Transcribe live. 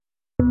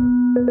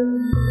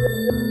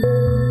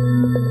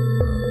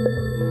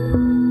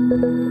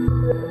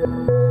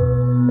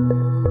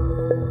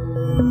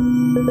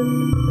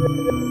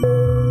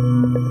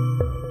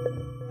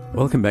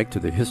Welcome back to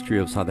the History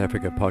of South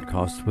Africa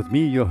podcast with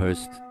me, your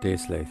host, Des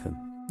Latham.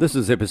 This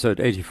is episode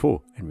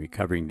 84, and we're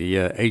covering the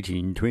year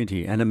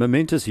 1820, and a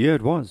momentous year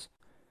it was.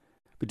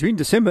 Between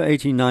December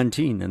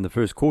 1819 and the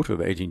first quarter of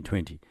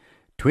 1820,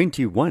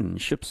 21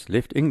 ships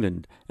left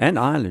England and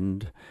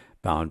Ireland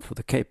bound for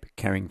the Cape,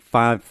 carrying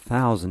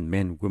 5,000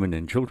 men, women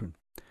and children.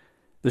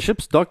 The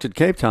ships docked at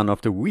Cape Town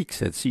after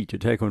weeks at sea to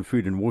take on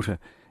food and water,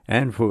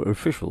 and for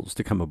officials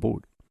to come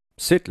aboard.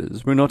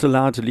 Settlers were not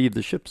allowed to leave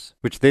the ships,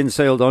 which then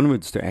sailed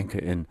onwards to anchor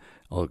in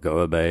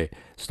Algoa Bay,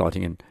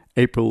 starting in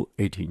April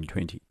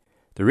 1820.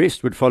 The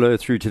rest would follow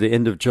through to the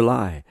end of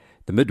July,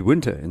 the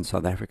midwinter in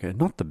South Africa,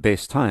 not the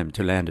best time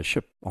to land a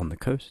ship on the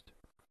coast.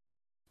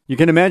 You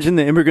can imagine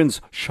the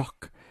immigrants'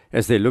 shock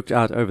as they looked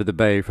out over the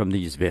bay from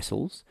these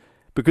vessels,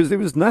 because there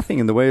was nothing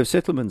in the way of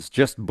settlements,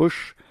 just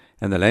bush,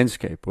 and the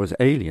landscape was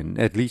alien,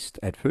 at least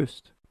at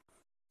first.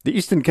 The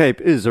Eastern Cape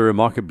is a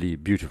remarkably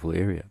beautiful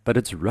area, but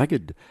it's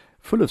rugged,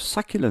 full of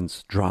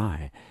succulents,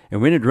 dry,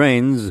 and when it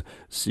rains,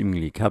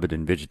 seemingly covered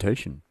in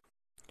vegetation.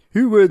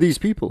 Who were these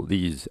people,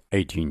 these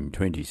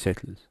 1820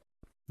 settlers?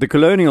 The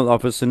Colonial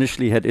Office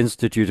initially had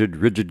instituted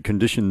rigid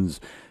conditions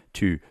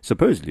to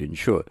supposedly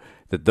ensure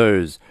that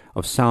those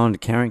of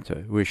sound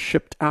character were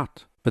shipped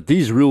out, but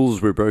these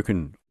rules were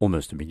broken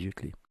almost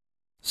immediately.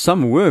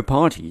 Some were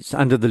parties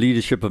under the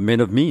leadership of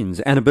men of means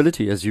and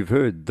ability, as you've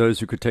heard, those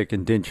who could take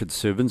indentured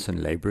servants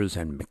and labourers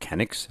and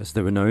mechanics, as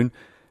they were known.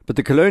 But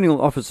the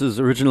Colonial Office's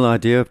original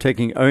idea of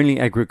taking only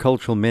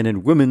agricultural men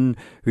and women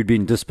who'd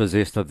been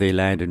dispossessed of their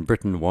land in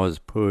Britain was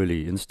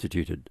poorly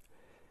instituted.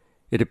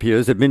 It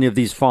appears that many of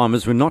these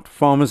farmers were not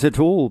farmers at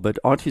all, but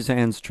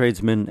artisans,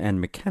 tradesmen and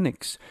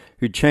mechanics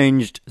who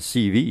changed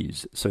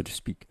CVs, so to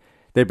speak.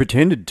 They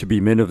pretended to be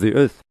men of the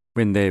earth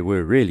when they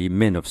were really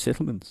men of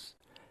settlements.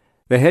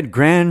 They had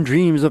grand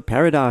dreams of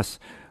paradise.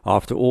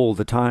 After all,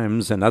 the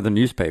Times and other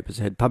newspapers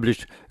had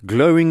published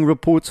glowing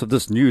reports of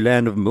this new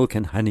land of milk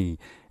and honey,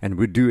 and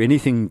would do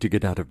anything to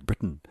get out of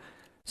Britain.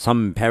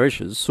 Some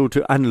parishes sought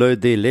to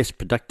unload their less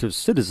productive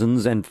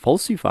citizens and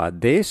falsified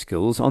their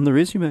skills on the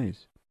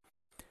resumes.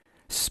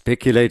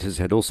 Speculators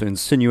had also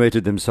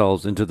insinuated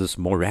themselves into this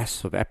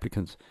morass of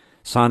applicants,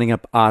 signing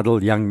up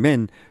idle young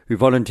men who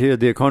volunteered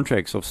their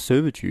contracts of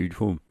servitude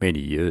for many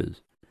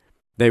years.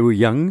 They were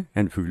young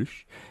and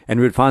foolish, and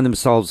would find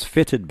themselves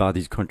fettered by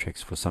these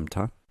contracts for some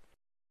time.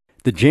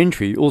 The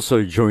gentry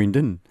also joined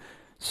in,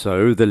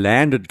 so the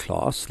landed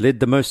class led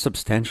the most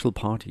substantial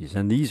parties,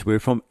 and these were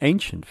from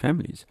ancient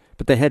families,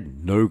 but they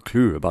had no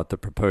clue about the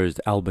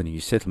proposed Albany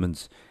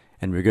settlements,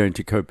 and were going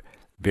to cope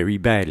very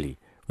badly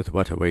with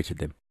what awaited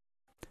them.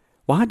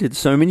 Why did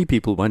so many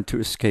people want to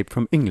escape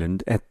from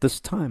England at this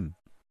time?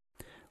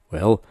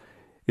 Well,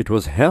 it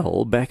was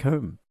hell back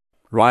home.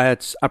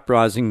 Riots,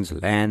 uprisings,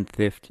 land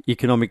theft,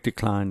 economic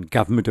decline,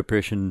 government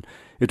oppression,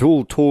 it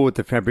all tore at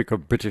the fabric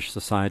of British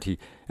society,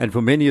 and for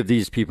many of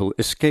these people,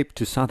 escape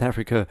to South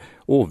Africa,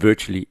 or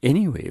virtually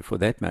anywhere for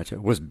that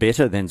matter, was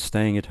better than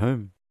staying at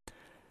home.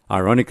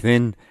 Ironic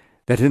then,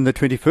 that in the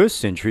 21st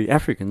century,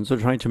 Africans are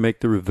trying to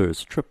make the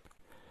reverse trip.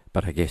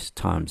 But I guess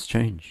times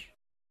change.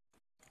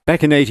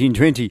 Back in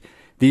 1820,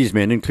 these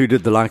men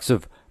included the likes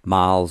of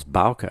Miles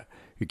Bowker,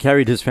 who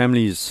carried his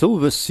family's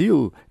silver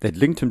seal that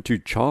linked him to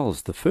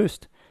Charles I,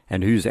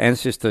 and whose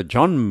ancestor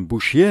John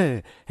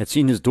Bouchier had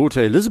seen his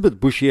daughter Elizabeth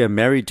Bouchier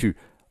married to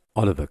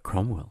Oliver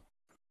Cromwell.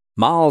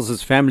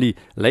 Miles's family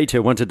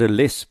later wanted a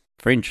less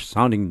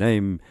French-sounding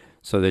name,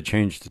 so they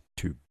changed it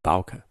to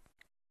Bowker.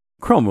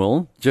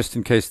 Cromwell, just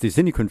in case there's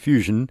any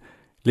confusion,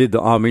 led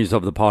the armies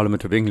of the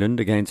Parliament of England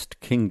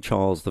against King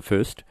Charles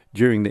I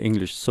during the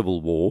English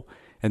Civil War,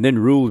 and then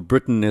ruled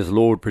Britain as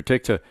Lord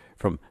Protector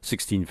from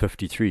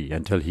 1653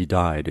 until he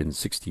died in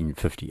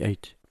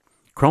 1658.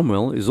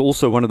 Cromwell is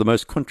also one of the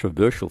most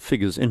controversial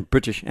figures in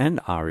British and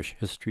Irish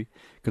history,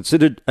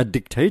 considered a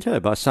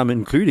dictator by some,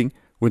 including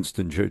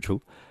Winston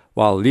Churchill,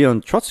 while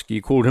Leon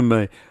Trotsky called him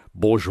a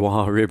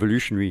bourgeois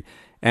revolutionary,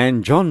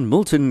 and John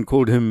Milton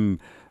called him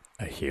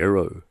a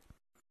hero.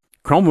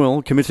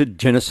 Cromwell committed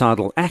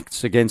genocidal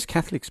acts against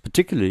Catholics,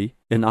 particularly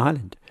in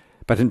Ireland,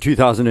 but in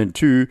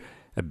 2002,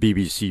 a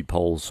BBC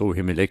poll saw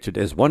him elected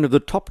as one of the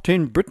top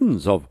 10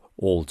 Britons of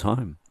all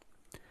time.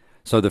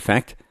 So the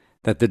fact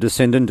that the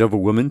descendant of a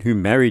woman who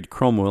married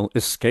Cromwell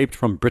escaped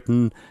from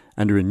Britain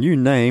under a new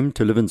name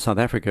to live in South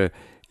Africa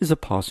is a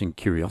passing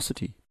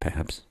curiosity,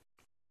 perhaps.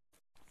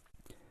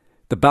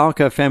 The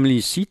Bowker family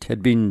seat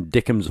had been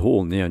Deckham's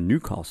Hall near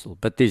Newcastle,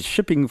 but their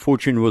shipping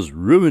fortune was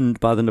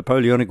ruined by the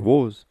Napoleonic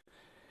Wars.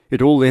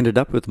 It all ended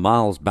up with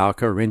Miles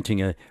Bowker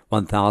renting a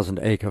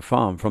 1,000-acre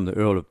farm from the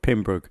Earl of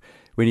Pembroke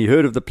when he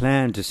heard of the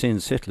plan to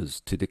send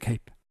settlers to the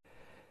Cape.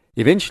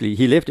 Eventually,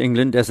 he left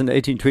England as an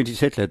 1820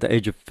 settler at the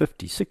age of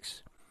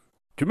 56,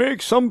 to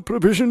make some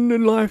provision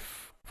in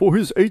life for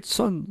his 8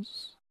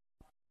 sons.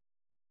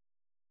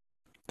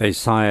 They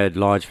sired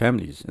large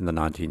families in the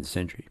 19th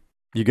century.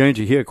 You're going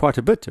to hear quite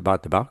a bit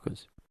about the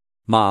Bowkers.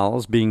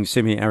 Miles, being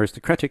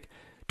semi-aristocratic,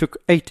 took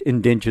 8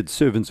 indentured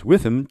servants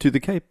with him to the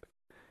Cape.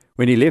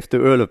 When he left,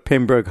 the Earl of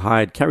Pembroke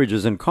hired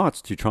carriages and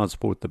carts to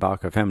transport the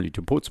Bowker family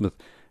to Portsmouth,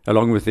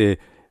 along with their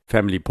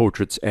family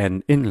portraits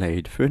and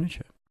inlaid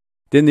furniture.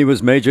 Then there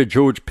was Major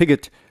George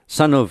Pigott,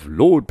 son of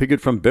Lord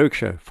Pigott from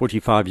Berkshire,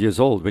 45 years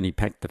old when he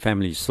packed the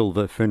family's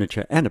silver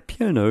furniture and a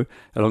piano,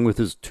 along with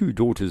his 2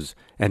 daughters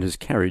and his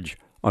carriage,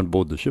 on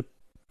board the ship.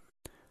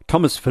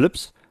 Thomas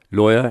Phillips,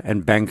 lawyer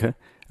and banker,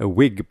 a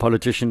Whig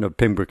politician of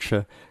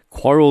Pembrokeshire,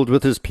 quarrelled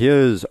with his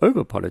peers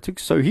over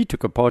politics, so he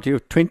took a party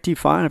of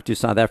 25 to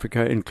South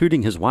Africa,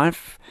 including his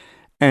wife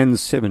and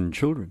 7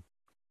 children.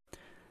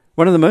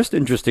 One of the most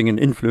interesting and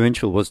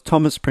influential was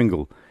Thomas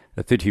Pringle,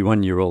 a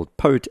 31-year-old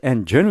poet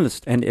and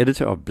journalist and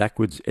editor of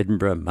Blackwood's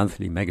Edinburgh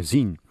Monthly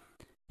magazine.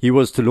 He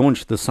was to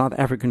launch the South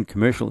African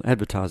Commercial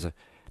Advertiser,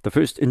 the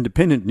first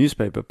independent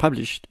newspaper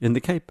published in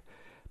the Cape,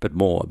 but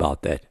more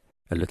about that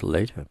a little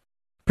later.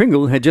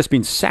 Pringle had just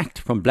been sacked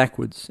from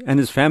Blackwood's, and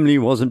his family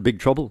was in big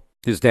trouble.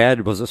 His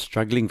dad was a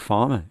struggling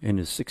farmer in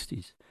his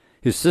 60s.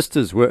 His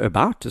sisters were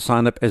about to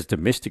sign up as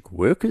domestic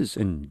workers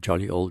in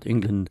jolly old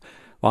England,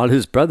 while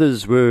his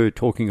brothers were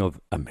talking of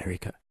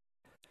America.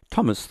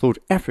 Thomas thought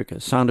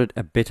Africa sounded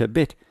a better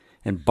bet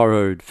and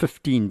borrowed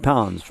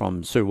 £15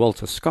 from Sir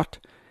Walter Scott,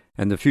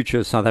 and the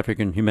future South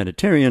African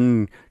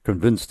humanitarian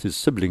convinced his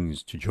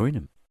siblings to join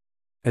him.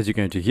 As you're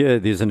going to hear,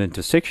 there's an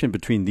intersection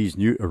between these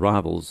new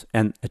arrivals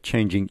and a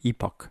changing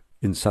epoch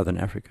in southern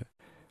Africa.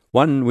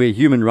 One where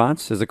human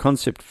rights as a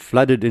concept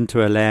flooded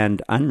into a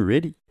land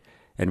unready,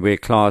 and where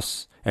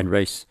class and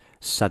race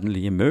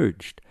suddenly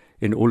emerged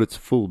in all its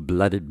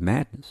full-blooded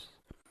madness.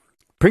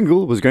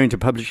 Pringle was going to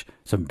publish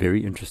some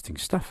very interesting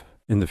stuff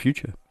in the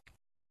future.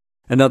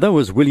 Another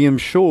was William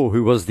Shaw,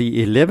 who was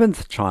the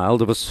 11th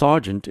child of a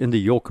sergeant in the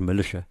York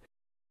militia.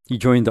 He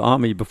joined the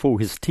army before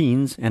his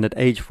teens, and at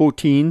age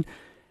 14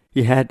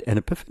 he had an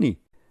epiphany.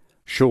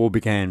 Shaw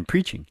began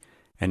preaching,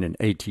 and in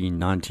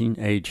 1819,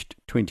 aged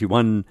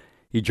 21,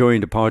 he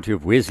joined a party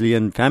of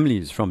Wesleyan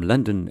families from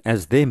London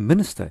as their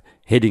minister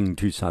heading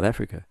to South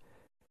Africa.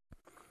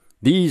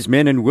 These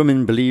men and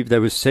women believed they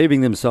were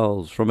saving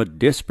themselves from a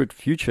desperate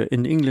future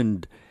in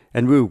England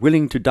and were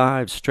willing to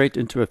dive straight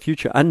into a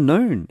future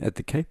unknown at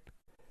the Cape.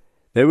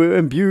 They were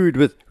imbued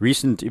with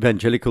recent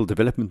evangelical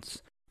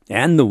developments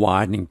and the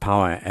widening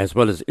power as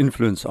well as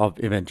influence of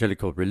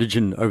evangelical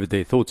religion over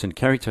their thoughts and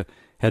character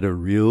had a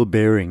real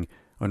bearing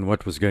on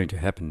what was going to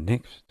happen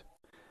next.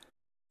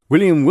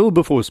 William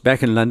Wilberforce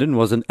back in London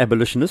was an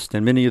abolitionist,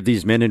 and many of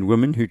these men and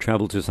women who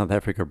travelled to South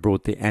Africa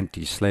brought the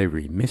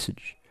anti-slavery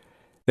message.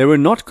 They were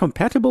not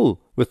compatible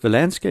with the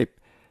landscape.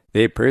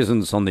 Their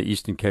presence on the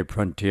Eastern Cape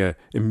frontier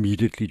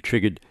immediately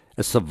triggered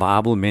a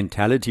survival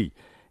mentality,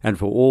 and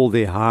for all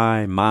their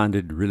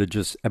high-minded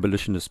religious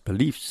abolitionist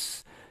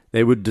beliefs,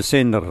 they would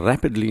descend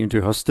rapidly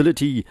into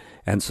hostility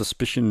and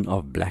suspicion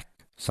of black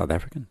South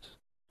Africans.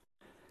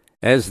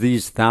 As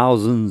these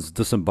thousands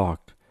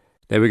disembarked,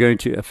 they were going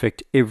to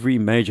affect every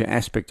major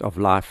aspect of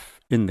life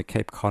in the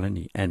Cape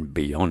Colony and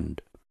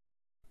beyond.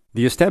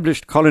 The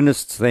established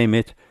colonists they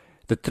met,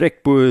 the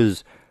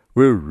Trekboers,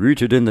 were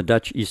rooted in the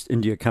Dutch East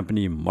India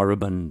Company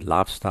moribund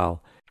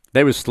lifestyle.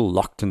 They were still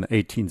locked in the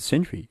 18th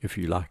century, if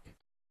you like.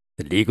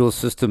 The legal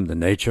system, the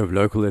nature of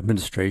local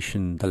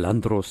administration, the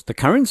landros, the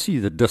currency,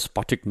 the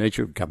despotic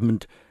nature of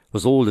government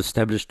was all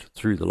established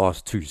through the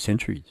last 2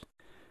 centuries.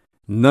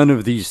 None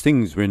of these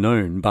things were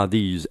known by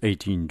these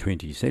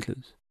 1820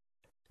 settlers.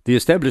 The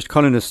established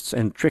colonists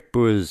and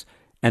Trekboers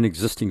and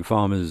existing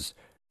farmers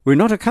were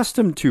not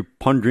accustomed to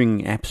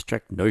pondering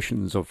abstract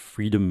notions of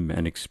freedom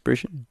and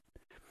expression.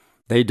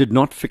 They did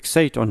not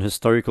fixate on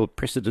historical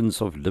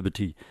precedents of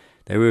liberty.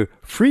 They were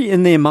free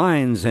in their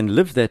minds and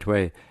lived that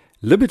way.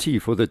 Liberty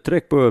for the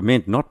Trekboer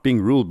meant not being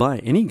ruled by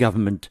any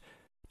government,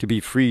 to be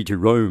free to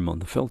roam on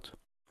the veldt.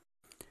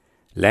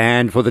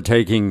 Land for the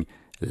taking,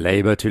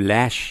 labour to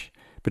lash,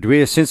 but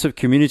where a sense of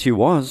community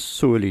was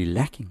sorely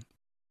lacking.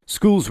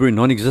 Schools were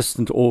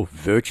non-existent or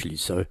virtually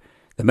so.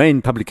 The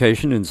main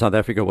publication in South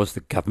Africa was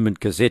the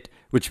Government Gazette,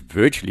 which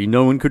virtually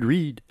no one could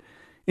read.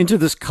 Into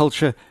this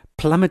culture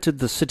plummeted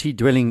the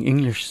city-dwelling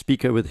English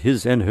speaker with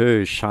his and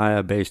her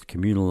shire-based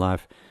communal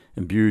life,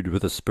 imbued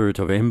with a spirit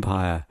of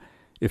empire,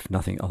 if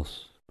nothing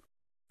else.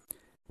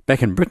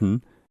 Back in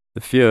Britain,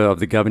 the fear of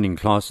the governing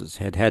classes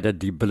had had a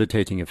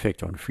debilitating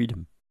effect on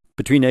freedom.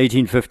 Between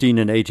 1815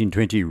 and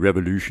 1820,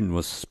 revolution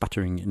was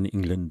sputtering in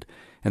England,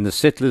 and the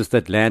settlers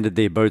that landed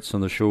their boats on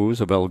the shores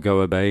of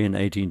Algoa Bay in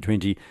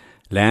 1820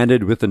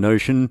 landed with the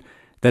notion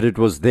that it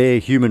was their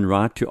human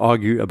right to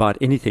argue about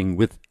anything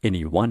with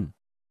anyone.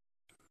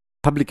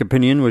 Public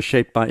opinion was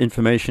shaped by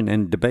information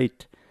and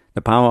debate.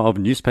 The power of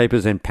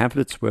newspapers and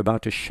pamphlets were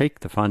about to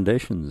shake the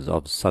foundations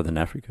of southern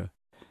Africa.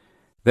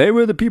 They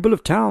were the people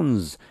of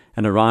towns,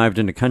 and arrived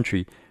in a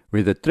country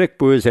where the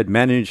Trekboers had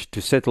managed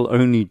to settle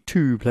only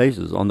 2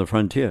 places on the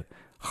frontier,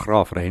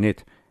 Graafreinet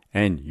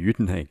and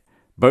Uitenhage,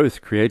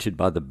 both created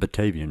by the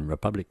Batavian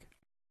Republic.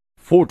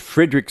 Fort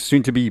Frederick,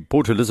 soon to be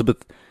Port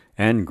Elizabeth,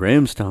 and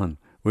Grahamstown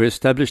were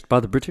established by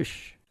the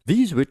British.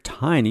 These were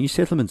tiny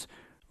settlements,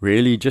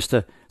 really just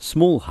a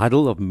small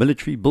huddle of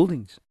military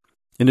buildings.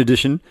 In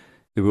addition,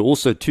 there were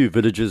also 2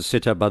 villages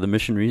set up by the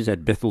missionaries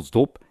at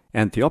Bethelsdorp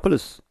and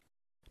Theopolis.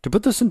 To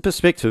put this in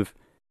perspective,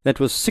 that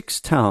was 6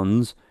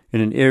 towns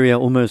in an area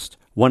almost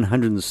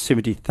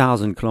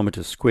 170,000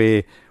 kilometers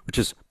square, which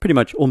is pretty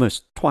much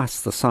almost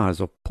twice the size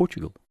of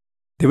Portugal.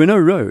 There were no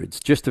roads,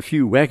 just a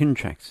few wagon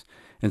tracks,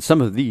 and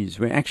some of these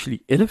were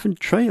actually elephant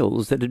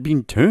trails that had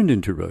been turned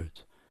into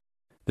roads.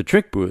 The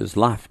Trekboers'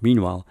 life,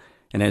 meanwhile,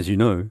 and as you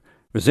know,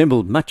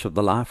 resembled much of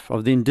the life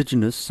of the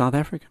indigenous South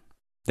African.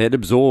 They had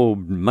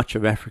absorbed much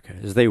of Africa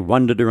as they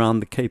wandered around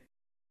the Cape.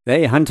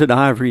 They hunted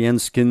ivory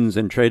and skins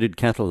and traded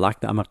cattle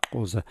like the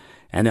amaXhosa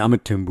and the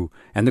amaThembu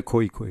and the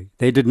Khoikhoi.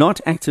 They did not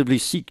actively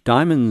seek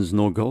diamonds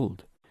nor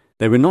gold.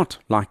 They were not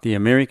like the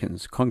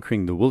Americans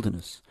conquering the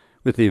wilderness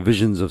with their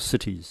visions of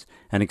cities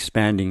and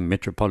expanding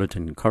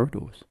metropolitan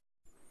corridors.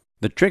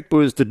 The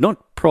Trekboers did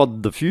not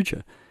prod the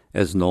future,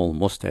 as Noel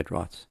Mostad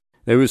writes.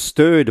 They were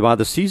stirred by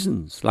the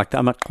seasons like the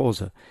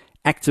amaXhosa,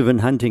 active in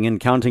hunting and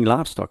counting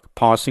livestock,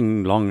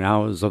 passing long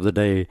hours of the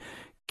day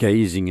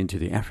gazing into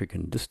the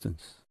African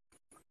distance.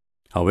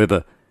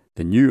 However,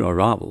 the new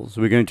arrivals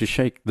were going to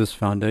shake this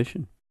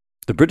foundation.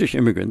 The British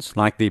immigrants,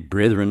 like their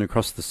brethren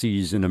across the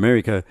seas in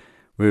America,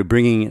 were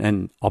bringing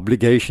an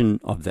obligation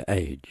of the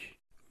age.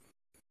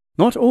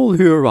 Not all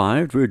who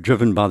arrived were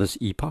driven by this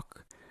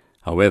epoch.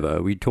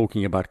 However, we're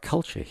talking about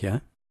culture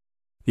here.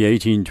 The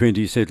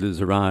 1820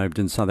 settlers arrived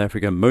in South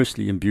Africa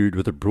mostly imbued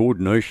with a broad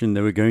notion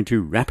they were going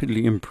to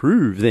rapidly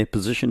improve their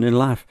position in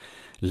life,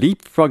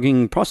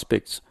 leapfrogging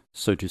prospects,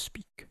 so to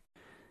speak.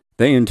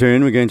 They, in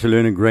turn, were going to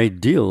learn a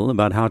great deal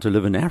about how to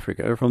live in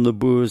Africa from the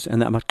Boers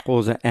and the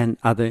amaXhosa and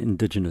other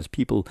indigenous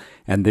people,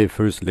 and their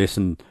first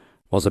lesson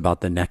was about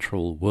the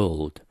natural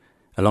world,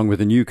 along with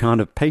a new kind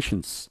of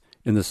patience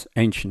in this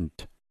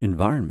ancient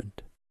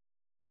environment.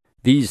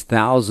 These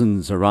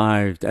thousands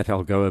arrived at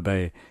Algoa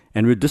Bay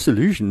and were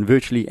disillusioned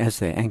virtually as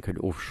they anchored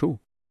offshore.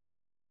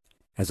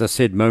 As I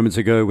said moments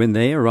ago, when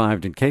they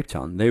arrived in Cape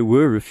Town, they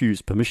were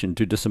refused permission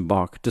to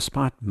disembark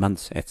despite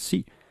months at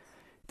sea.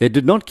 They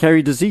did not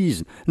carry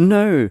disease.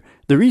 No,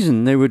 the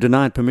reason they were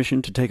denied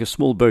permission to take a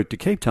small boat to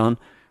Cape Town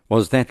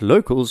was that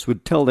locals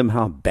would tell them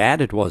how bad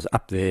it was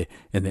up there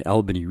in the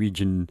Albany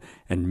region,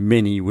 and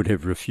many would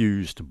have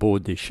refused to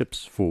board their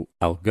ships for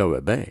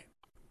Algoa Bay.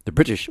 The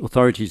British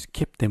authorities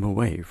kept them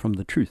away from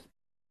the truth.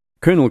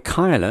 Colonel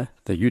Keiler,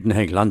 the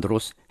Uitenhage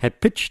Landros, had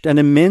pitched an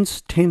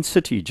immense tent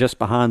city just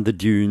behind the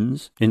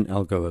dunes in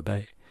Algoa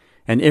Bay,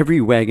 and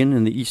every wagon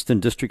in the eastern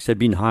districts had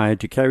been hired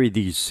to carry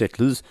these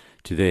settlers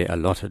to their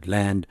allotted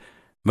land,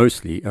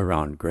 mostly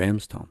around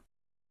Grahamstown.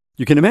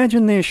 You can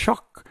imagine their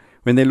shock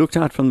when they looked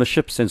out from the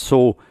ships and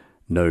saw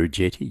no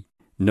jetty,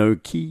 no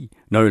quay,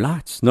 no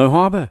lights, no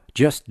harbour,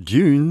 just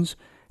dunes,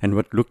 and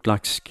what looked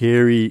like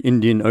scary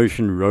Indian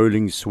Ocean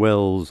rolling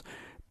swells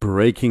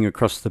breaking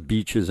across the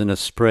beaches in a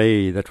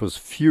spray that was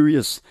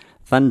furious,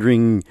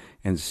 thundering,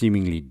 and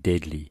seemingly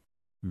deadly.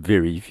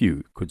 Very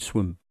few could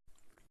swim.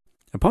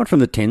 Apart from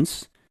the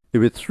tents, there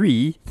were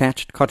 3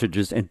 thatched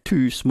cottages and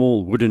 2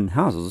 small wooden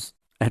houses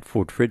at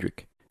Fort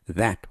Frederick.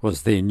 That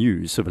was their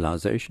new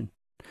civilization.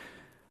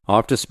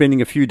 After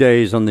spending a few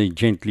days on the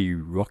gently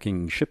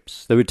rocking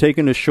ships, they were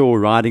taken ashore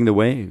riding the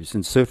waves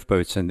in surf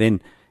boats and then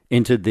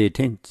entered their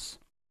tents.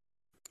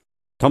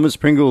 Thomas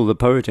Pringle, the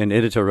poet and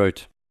editor,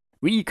 wrote,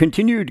 "We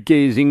continued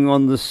gazing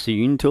on the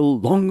scene till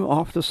long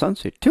after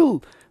sunset,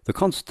 till the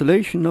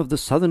constellation of the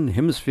southern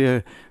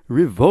hemisphere,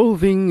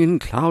 revolving in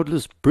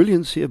cloudless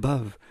brilliancy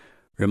above,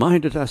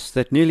 reminded us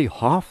that nearly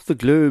half the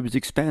globe's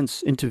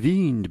expanse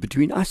intervened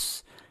between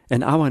us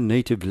and our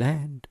native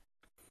land."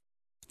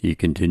 He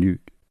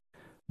continued,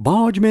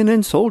 "Bargemen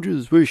and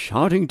soldiers were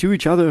shouting to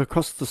each other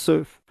across the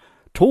surf.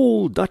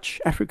 Tall Dutch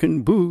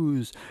African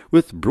boos,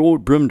 with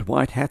broad-brimmed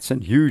white hats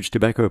and huge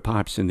tobacco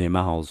pipes in their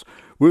mouths,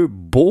 were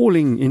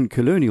bawling in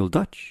colonial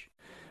Dutch.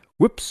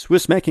 Whips were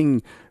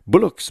smacking,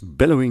 bullocks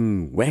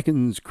bellowing,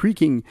 wagons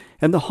creaking,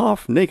 and the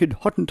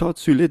half-naked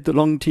Hottentots who led the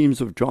long teams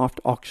of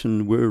draft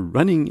oxen were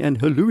running and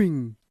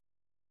hallooing."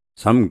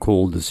 Some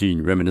called the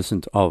scene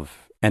reminiscent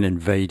of an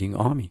invading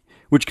army,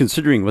 which,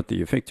 considering what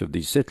the effect of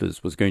these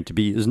settlers was going to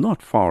be, is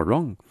not far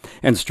wrong.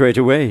 And straight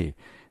away,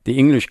 the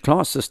English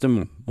class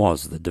system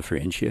was the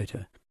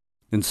differentiator.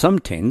 In some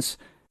tents,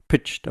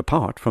 pitched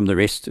apart from the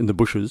rest in the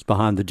bushes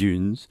behind the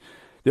dunes,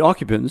 the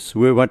occupants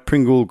were what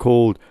Pringle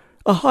called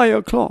a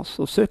higher class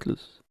of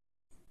settlers.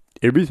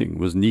 Everything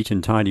was neat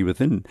and tidy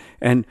within,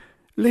 and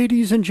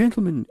ladies and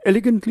gentlemen,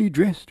 elegantly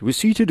dressed, were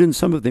seated in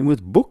some of them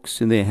with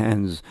books in their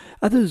hands.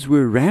 Others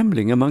were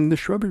rambling among the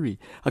shrubbery.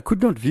 I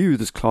could not view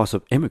this class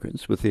of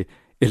emigrants with their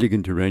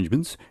elegant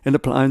arrangements and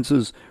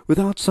appliances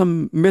without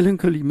some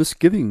melancholy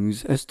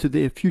misgivings as to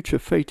their future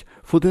fate,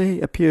 for they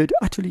appeared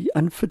utterly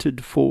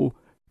unfitted for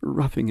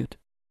roughing it.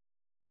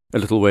 A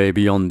little way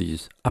beyond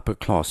these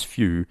upper-class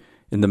few,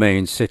 in the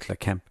main settler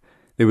camp,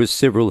 there were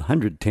several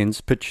hundred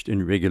tents pitched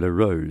in regular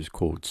rows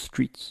called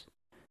streets.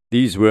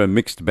 These were a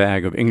mixed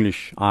bag of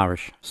English,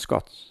 Irish,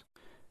 Scots.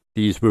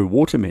 These were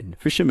watermen,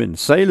 fishermen,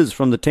 sailors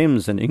from the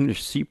Thames and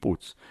English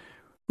seaports,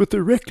 with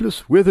a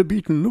reckless,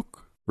 weather-beaten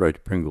look,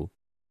 wrote Pringle.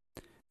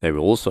 They were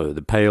also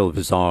the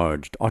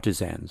pale-visaged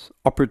artisans,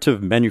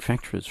 operative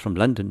manufacturers from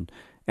London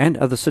and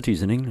other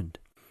cities in England.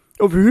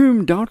 of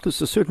whom doubtless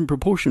a certain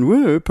proportion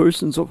were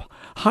persons of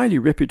highly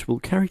reputable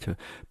character,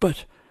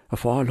 but a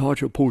far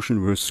larger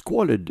portion were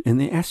squalid in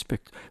their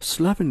aspect,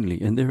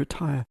 slovenly in their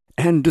attire,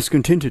 and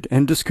discontented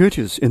and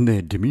discourteous in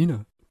their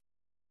demeanour.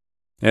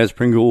 As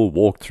Pringle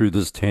walked through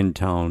this tent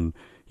town,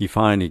 he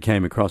finally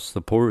came across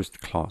the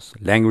poorest class,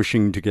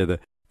 languishing together,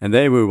 and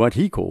they were what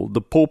he called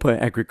the pauper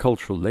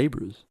agricultural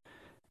labourers.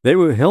 They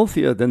were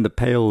healthier than the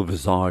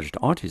pale-visaged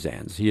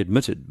artisans, he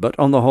admitted, but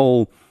on the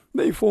whole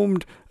they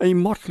formed a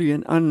motley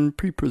and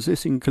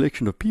unprepossessing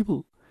collection of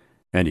people,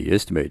 and he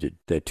estimated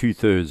that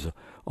 2/3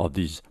 of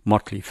these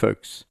motley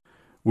folks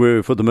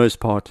were, for the most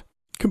part,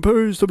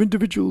 composed of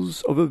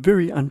individuals of a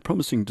very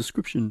unpromising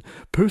description,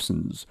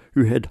 persons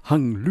who had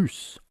hung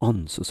loose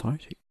on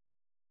society.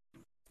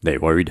 They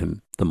worried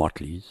him, the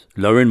motleys,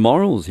 low in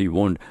morals, he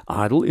warned,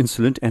 idle,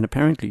 insolent, and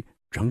apparently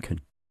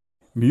drunken,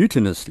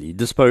 mutinously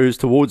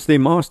disposed towards their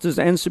masters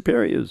and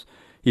superiors.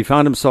 He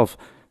found himself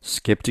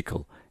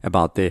sceptical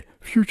about their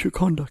future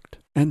conduct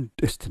and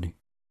destiny.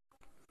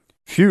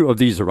 Few of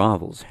these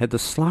arrivals had the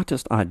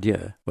slightest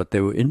idea what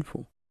they were in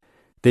for.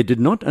 They did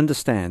not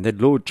understand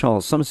that Lord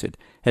Charles Somerset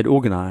had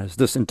organized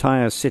this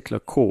entire settler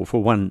corps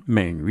for one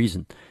main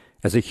reason,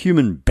 as a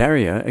human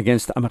barrier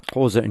against the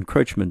Amaxhosa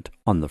encroachment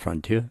on the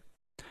frontier.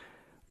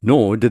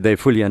 Nor did they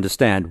fully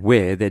understand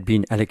where they had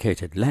been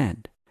allocated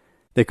land.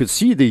 They could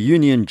see the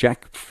Union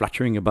Jack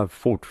fluttering above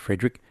Fort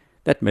Frederick.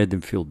 That made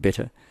them feel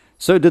better.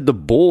 So did the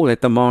ball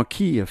at the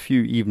Marquis a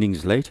few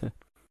evenings later.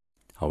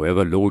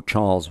 However, Lord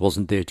Charles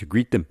wasn't there to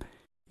greet them.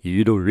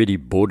 He'd already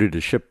boarded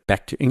a ship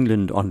back to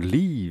England on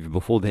leave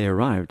before they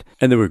arrived,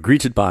 and they were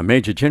greeted by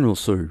Major General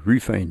Sir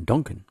Ruthven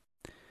Donkin.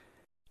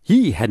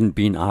 He hadn't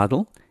been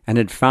idle, and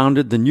had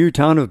founded the new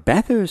town of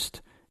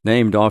Bathurst,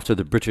 named after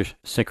the British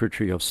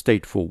Secretary of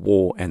State for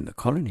War and the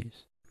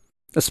Colonies,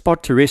 a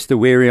spot to rest the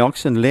weary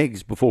oxen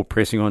legs before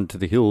pressing on to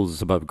the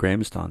hills above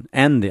Grahamstown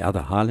and the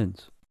other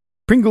highlands.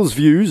 Pringle's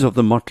views of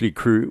the motley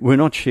crew were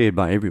not shared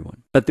by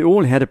everyone, but they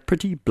all had a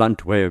pretty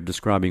blunt way of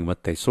describing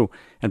what they saw,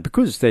 and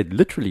because they'd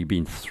literally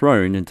been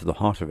thrown into the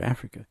heart of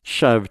Africa,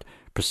 shoved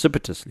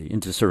precipitously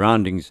into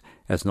surroundings,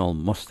 as Noel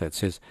Mostert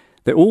says,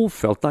 they all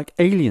felt like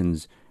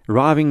aliens,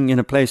 arriving in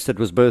a place that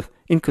was both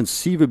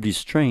inconceivably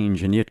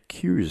strange and yet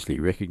curiously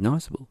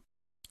recognizable.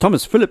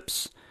 Thomas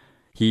Phillips,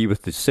 he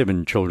with the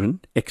 7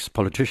 children,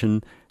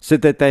 ex-politician,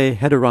 said that they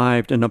had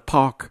arrived in a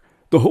park.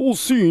 The whole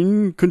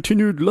scene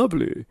continued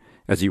lovely,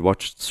 as he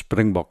watched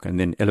springbok and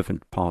then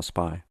elephant pass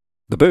by.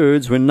 The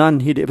birds were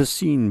none he'd ever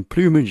seen,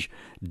 plumage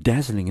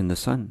dazzling in the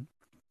sun.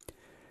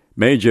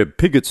 Major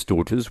Piggott's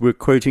daughters were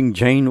quoting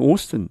Jane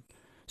Austen.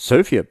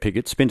 Sophia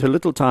Piggott spent a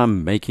little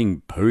time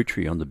making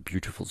poetry on the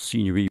beautiful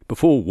scenery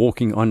before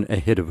walking on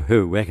ahead of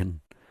her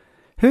wagon.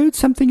 Heard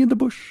something in the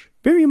bush,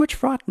 very much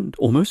frightened,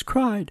 almost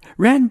cried,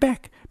 ran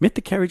back, met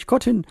the carriage,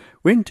 got in,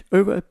 went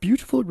over a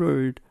beautiful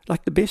road,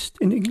 like the best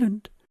in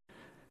England.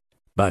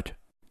 But,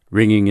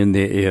 ringing in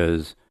their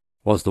ears,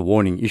 was the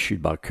warning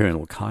issued by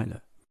Colonel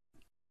Cuyler.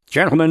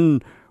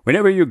 Gentlemen,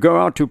 whenever you go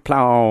out to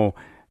plough,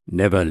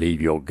 never leave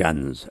your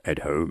guns at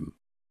home.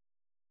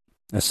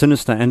 A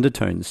sinister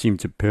undertone seemed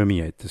to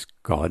permeate this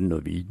Garden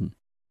of Eden.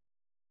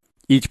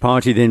 Each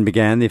party then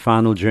began their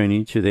final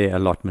journey to their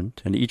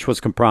allotment, and each was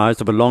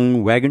comprised of a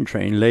long wagon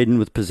train laden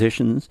with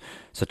possessions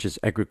such as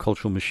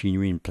agricultural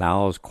machinery and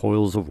ploughs,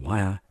 coils of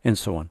wire, and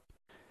so on.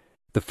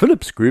 The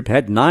Phillips group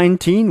had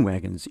 19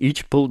 wagons,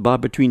 each pulled by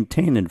between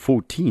 10 and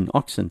 14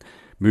 oxen,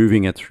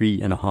 moving at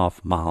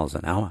 3.5 miles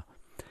an hour.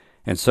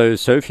 And so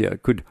Sophia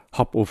could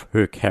hop off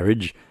her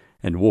carriage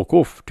and walk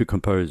off to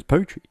compose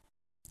poetry.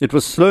 It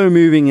was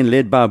slow-moving and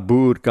led by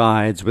Boer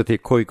guides with their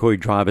khoi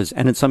drivers,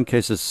 and in some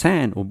cases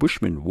San or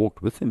Bushmen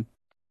walked with them.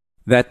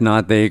 That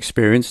night they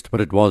experienced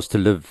what it was to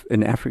live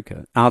in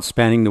Africa,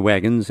 outspanning the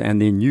wagons,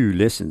 and their new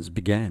lessons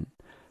began.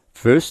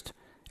 First,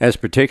 as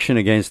protection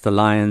against the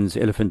lions,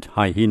 elephant,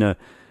 hyena,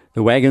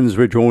 the wagons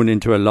were drawn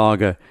into a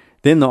laager.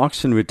 Then the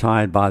oxen were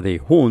tied by their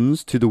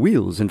horns to the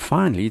wheels, and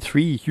finally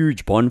 3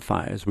 huge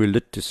bonfires were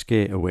lit to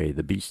scare away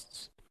the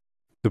beasts.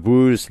 The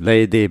Boers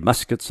laid their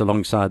muskets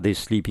alongside their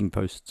sleeping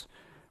posts.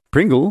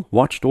 Pringle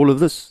watched all of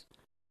this.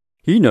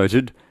 He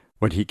noted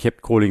what he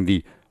kept calling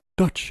the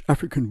Dutch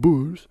African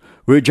Boers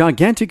were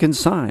gigantic in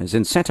size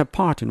and sat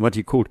apart in what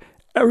he called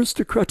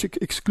aristocratic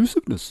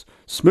exclusiveness,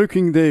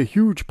 smoking their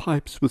huge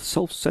pipes with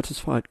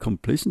self-satisfied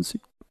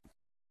complacency.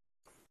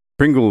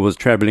 Pringle was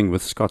travelling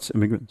with Scots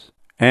immigrants,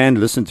 and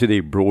listened to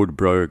their broad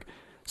brogue.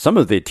 Some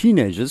of their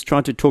teenagers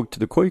tried to talk to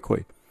the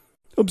khoi,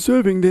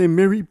 observing their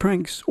merry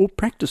pranks or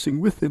practising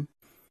with them.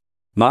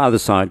 Neither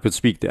side could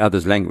speak the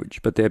other's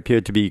language, but they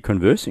appeared to be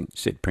conversing,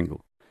 said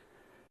Pringle.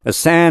 A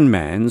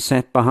Sandman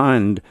sat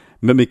behind,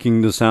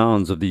 mimicking the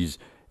sounds of these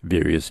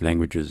various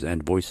languages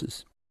and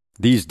voices.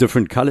 These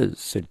different colours,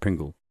 said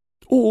Pringle,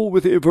 all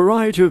with their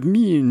variety of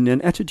mien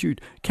and attitude,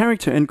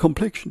 character and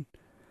complexion.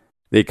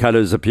 Their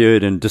colours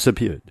appeared and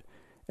disappeared.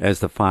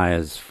 As the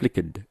fires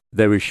flickered,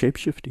 they were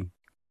shape-shifting.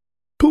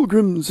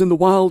 Pilgrims in the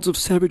wilds of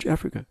savage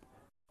Africa,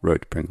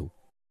 wrote Pringle.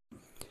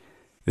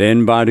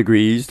 Then, by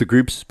degrees, the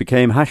groups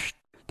became hushed.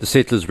 The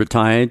settlers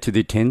retired to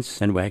their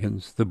tents and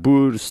wagons. The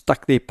Boers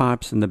stuck their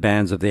pipes in the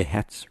bands of their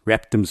hats,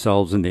 wrapped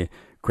themselves in their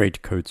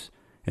great coats,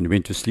 and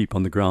went to sleep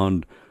on the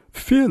ground,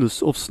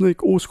 fearless of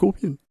snake or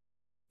scorpion,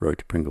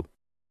 wrote Pringle.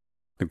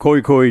 The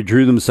Khoi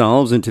drew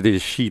themselves into their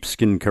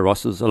sheepskin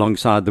karosses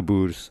alongside the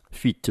Boers,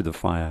 feet to the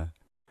fire.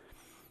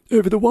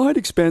 Over the wide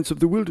expanse of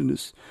the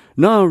wilderness,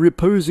 now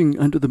reposing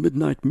under the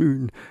midnight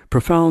moon,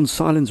 profound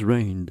silence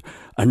reigned,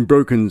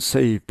 unbroken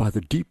save by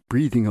the deep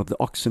breathing of the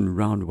oxen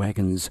round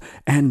wagons,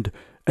 and,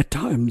 at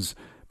times,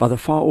 by the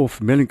far-off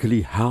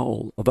melancholy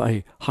howl of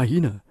a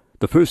hyena,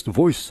 the first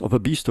voice of a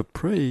beast of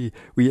prey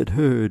we had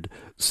heard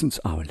since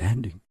our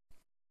landing.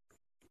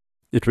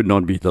 It would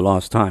not be the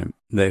last time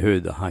they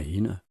heard the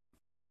hyena.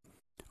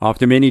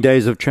 After many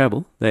days of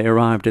travel, they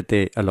arrived at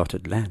their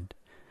allotted land.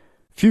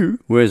 Few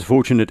were as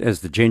fortunate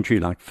as the gentry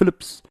like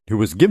Phillips, who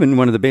was given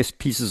one of the best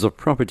pieces of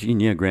property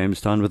near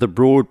Grahamstown, with a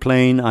broad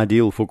plain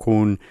ideal for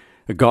corn,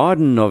 a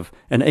garden of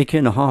 1.5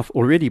 acres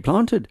already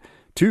planted,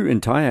 2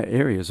 entire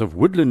areas of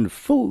woodland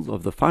full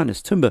of the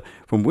finest timber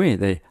from where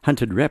they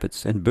hunted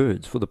rabbits and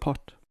birds for the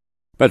pot.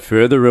 But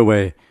further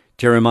away,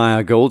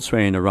 Jeremiah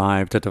Goldswain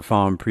arrived at a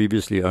farm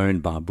previously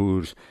owned by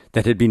Boers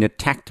that had been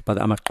attacked by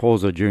the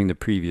amaXhosa during the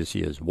previous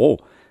year's war.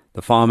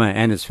 The farmer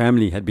and his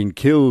family had been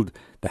killed,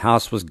 the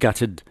house was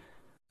gutted,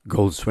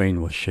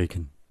 Goldswain was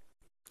shaken.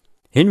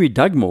 Henry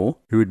Dugmore,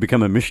 who would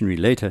become a missionary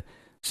later,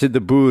 said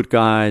the Boer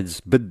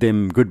guides bid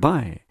them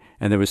goodbye,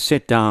 and they were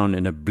set down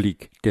in a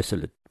bleak,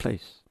 desolate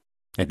place.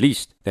 At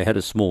least they had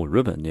a small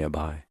river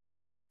nearby.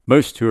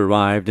 Most who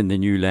arrived in the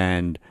new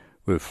land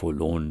were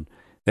forlorn.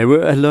 They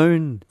were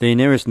alone, their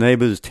nearest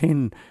neighbours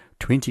 10,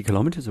 20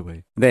 kilometres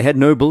away. They had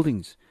no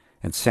buildings,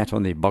 and sat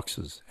on their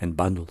boxes and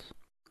bundles.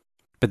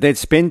 But they'd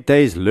spent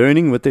days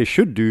learning what they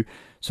should do,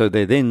 so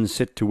they then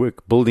set to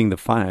work building the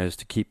fires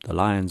to keep the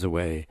lions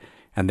away,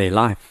 and their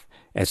life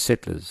as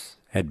settlers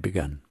had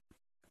begun.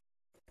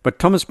 What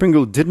Thomas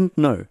Pringle didn't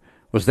know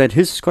was that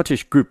his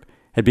Scottish group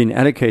had been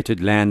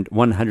allocated land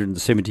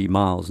 170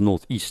 miles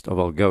northeast of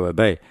Algoa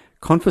Bay,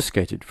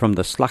 confiscated from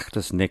the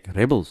Slagtersnek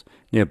rebels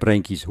near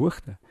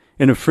Breintjieshoogte,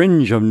 in a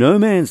fringe of no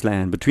man's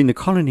land between the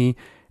colony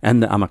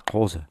and the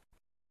amaXhosa.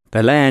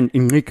 The land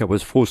Inrika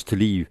was forced to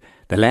leave,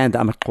 the land the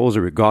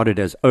amaXhosa regarded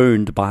as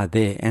owned by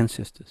their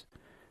ancestors.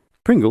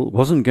 Pringle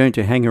wasn't going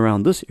to hang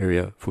around this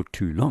area for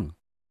too long.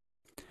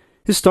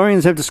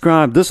 Historians have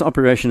described this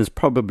operation as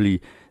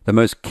probably the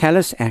most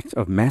callous act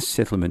of mass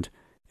settlement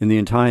in the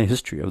entire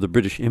history of the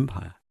British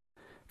Empire.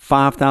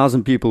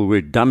 5,000 people were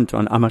dumped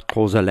on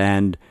amaXhosa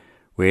land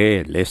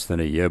where, less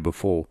than a year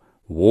before,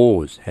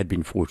 wars had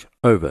been fought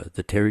over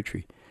the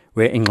territory,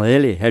 where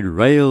Ngcele had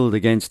railed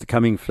against the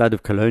coming flood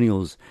of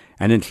colonials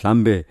and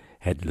Nhlambe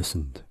had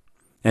listened.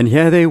 And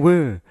here they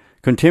were,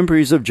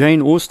 contemporaries of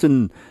Jane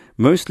Austen,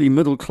 mostly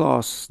middle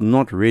class,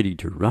 not ready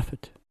to rough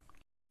it.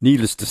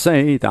 Needless to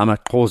say, the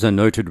amaXhosa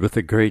noted with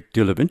a great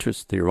deal of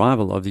interest the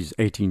arrival of these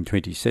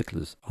 1820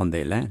 settlers on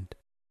their land.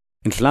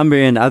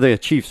 Nhlambe and other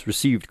chiefs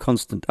received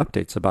constant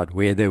updates about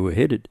where they were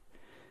headed.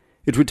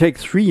 It would take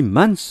 3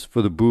 months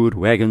for the Boer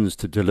wagons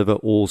to deliver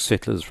all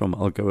settlers from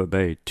Algoa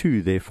Bay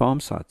to their farm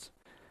sites.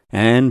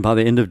 And by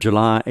the end of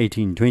July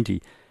 1820,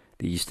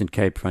 the Eastern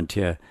Cape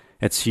frontier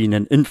had seen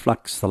an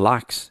influx the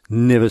likes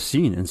never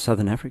seen in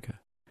southern Africa.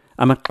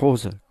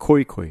 amaXhosa,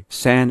 Khoi,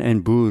 San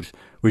and Boers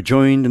were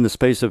joined in the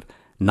space of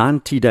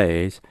 90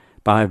 days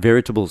by a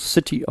veritable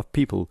city of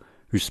people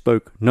who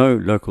spoke no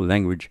local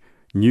language,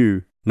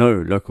 knew no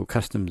local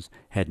customs,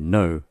 had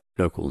no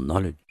local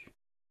knowledge.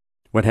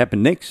 What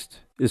happened next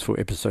is for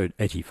episode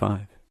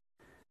 85.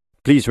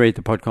 Please rate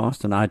the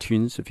podcast on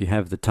iTunes if you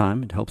have the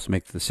time. It helps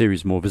make the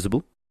series more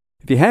visible.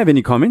 If you have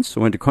any comments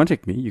or want to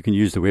contact me, you can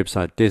use the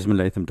website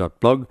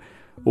desmondlatham.blog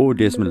or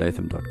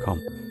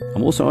desmondlatham.com.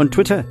 I'm also on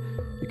Twitter.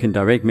 You can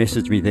direct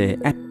message me there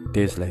at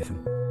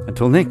deslatham.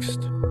 Until next,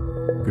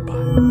 goodbye.